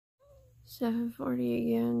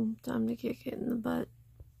7:40 again. Time to kick it in the butt.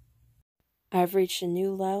 I've reached a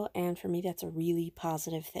new low, and for me that's a really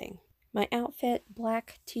positive thing. My outfit,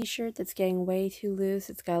 black t-shirt that's getting way too loose.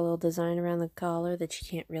 It's got a little design around the collar that you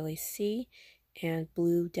can't really see, and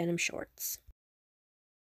blue denim shorts.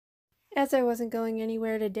 As I wasn't going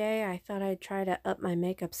anywhere today, I thought I'd try to up my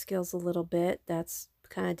makeup skills a little bit. That's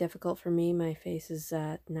kind of difficult for me. My face is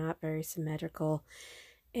not very symmetrical.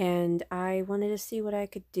 And I wanted to see what I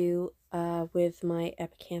could do with my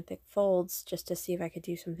epicanthic folds, just to see if I could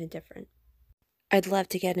do something different. I'd love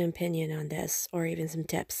to get an opinion on this, or even some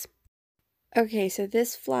tips. Okay, so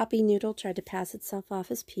this floppy noodle tried to pass itself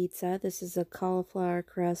off as pizza. This is a cauliflower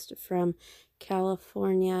crust from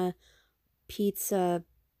California Pizza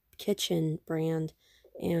Kitchen brand,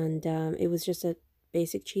 and it was just a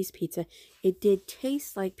basic cheese pizza. It did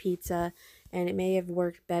taste like pizza, and it may have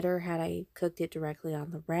worked better had I cooked it directly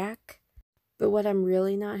on the rack. But what I'm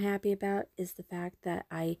really not happy about is the fact that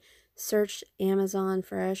I searched Amazon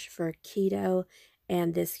Fresh for keto,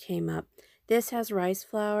 and this came up. This has rice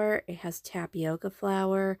flour, it has tapioca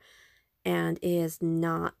flour, and it is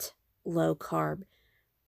not low carb.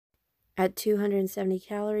 At 270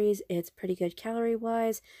 calories, it's pretty good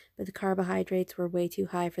calorie-wise, but the carbohydrates were way too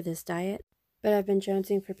high for this diet. But I've been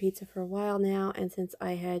jonesing for pizza for a while now, and since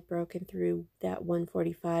I had broken through that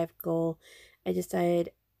 145 goal, I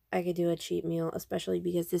decided I could do a cheat meal, especially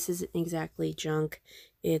because this isn't exactly junk.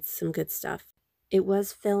 It's some good stuff. It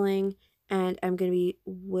was filling, and I'm going to be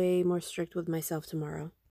way more strict with myself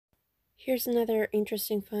tomorrow. Here's another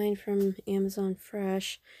interesting find from Amazon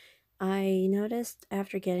Fresh. I noticed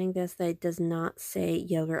after getting this that it does not say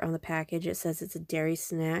yogurt on the package. It says it's a dairy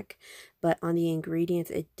snack, but on the ingredients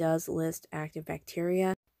it does list active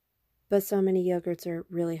bacteria. But so many yogurts are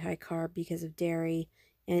really high carb because of dairy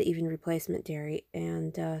and even replacement dairy.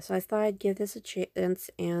 And so I thought I'd give this a chance,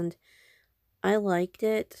 and I liked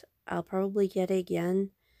it. I'll probably get it again.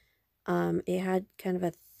 It had kind of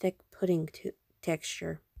a thick pudding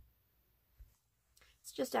texture.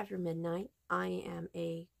 It's just after midnight. I am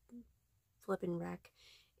a flippin' wreck,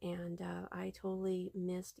 and I totally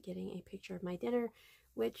missed getting a picture of my dinner,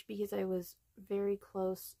 which, because I was very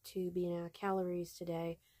close to being out of calories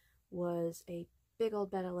today, was a big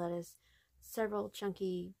old bed of lettuce, several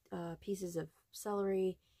chunky pieces of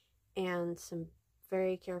celery, and some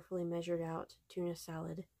very carefully measured out tuna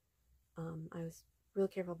salad. I was real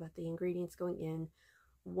careful about the ingredients going in.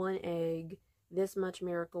 1 egg, this much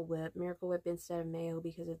Miracle Whip instead of mayo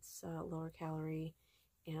because it's lower calorie,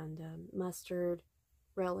 and mustard,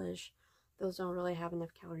 relish. Those don't really have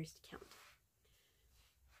enough calories to count.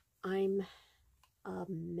 I'm a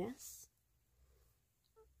mess.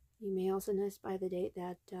 You may also notice by the date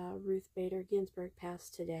that Ruth Bader Ginsburg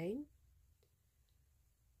passed today.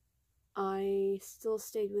 I still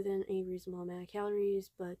stayed within a reasonable amount of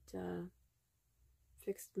calories, but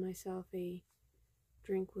fixed myself a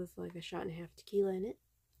drink with like a shot and a half tequila in it.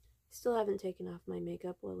 Still haven't taken off my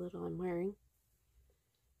makeup, what little I'm wearing.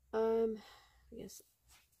 I guess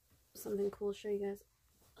something cool to show you guys.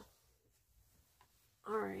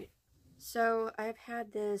 Alright, so I've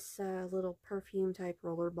had this little perfume type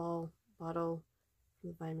rollerball bottle from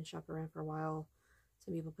the Vitamin Shop around for a while.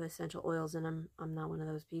 Some people put essential oils in them. I'm not one of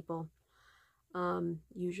those people.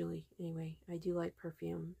 Usually, anyway, I do like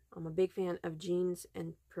perfume. I'm a big fan of jeans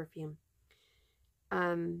and perfume.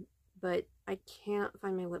 But I can't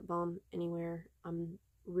find my lip balm anywhere. I'm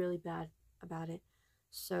really bad about it.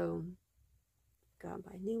 So, go out and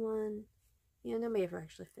buy a new one. You know, nobody ever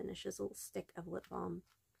actually finishes a little stick of lip balm.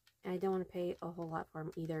 And I don't want to pay a whole lot for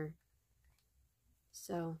them either.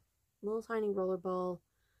 So, little tiny rollerball,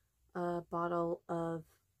 bottle of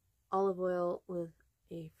olive oil with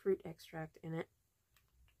a fruit extract in it.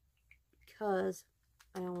 Because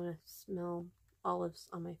I don't want to smell olives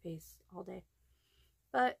on my face all day.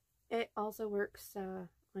 But it also works on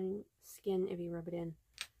skin if you rub it in.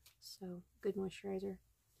 So, good moisturizer.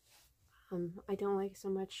 I don't like it so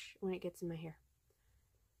much when it gets in my hair.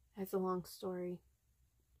 That's a long story.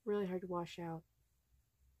 Really hard to wash out.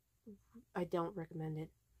 I don't recommend it.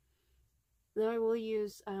 Though I will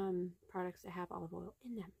use products that have olive oil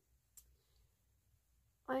in them.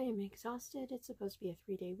 I am exhausted. It's supposed to be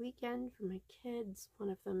a 3-day weekend for my kids. One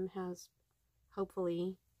of them has,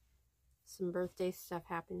 hopefully, some birthday stuff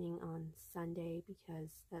happening on Sunday,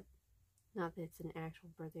 because that, not that it's an actual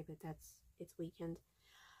birthday, but that's its weekend.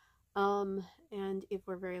 And if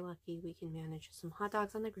we're very lucky, we can manage some hot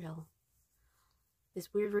dogs on the grill.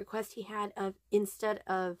 This weird request he had of, instead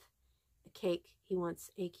of a cake, he wants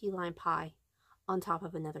a key lime pie on top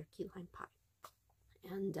of another key lime pie.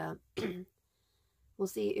 And We'll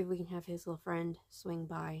see if we can have his little friend swing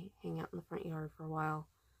by, hang out in the front yard for a while.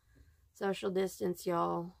 Social distance,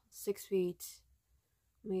 y'all. 6 feet.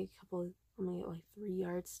 I'm gonna get like 3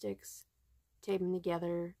 yardsticks. Tape them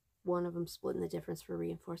together. One of them splitting the difference for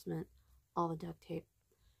reinforcement. All the duct tape.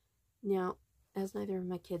 Now, as neither of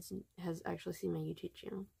my kids has actually seen my YouTube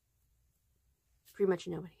channel, pretty much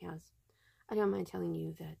nobody has, I don't mind telling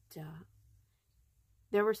you that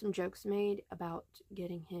there were some jokes made about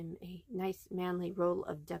getting him a nice manly roll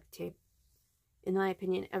of duct tape. In my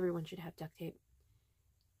opinion, everyone should have duct tape.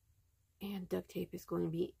 And duct tape is going to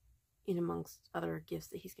be in amongst other gifts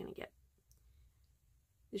that he's going to get.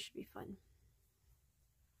 This should be fun.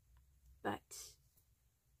 But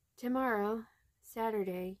tomorrow,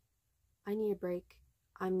 Saturday, I need a break.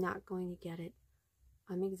 I'm not going to get it.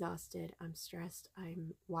 I'm exhausted. I'm stressed.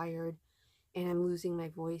 I'm wired. And I'm losing my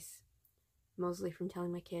voice. Mostly from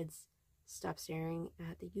telling my kids, stop staring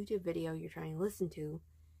at the YouTube video you're trying to listen to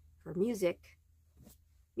for music.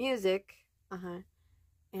 And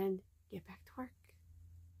get back to work.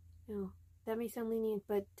 You know, that may sound lenient,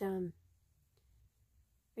 but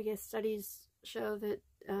I guess studies show that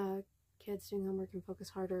kids doing homework can focus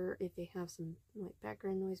harder if they have some like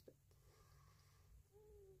background noise, but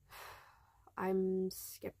I'm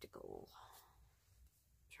skeptical.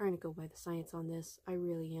 I'm trying to go by the science on this. I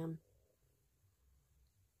really am.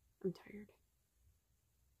 I'm tired.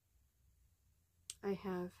 I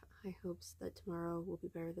have high hopes that tomorrow will be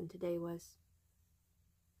better than today was.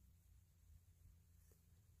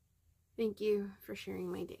 Thank you for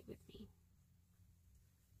sharing my day with me.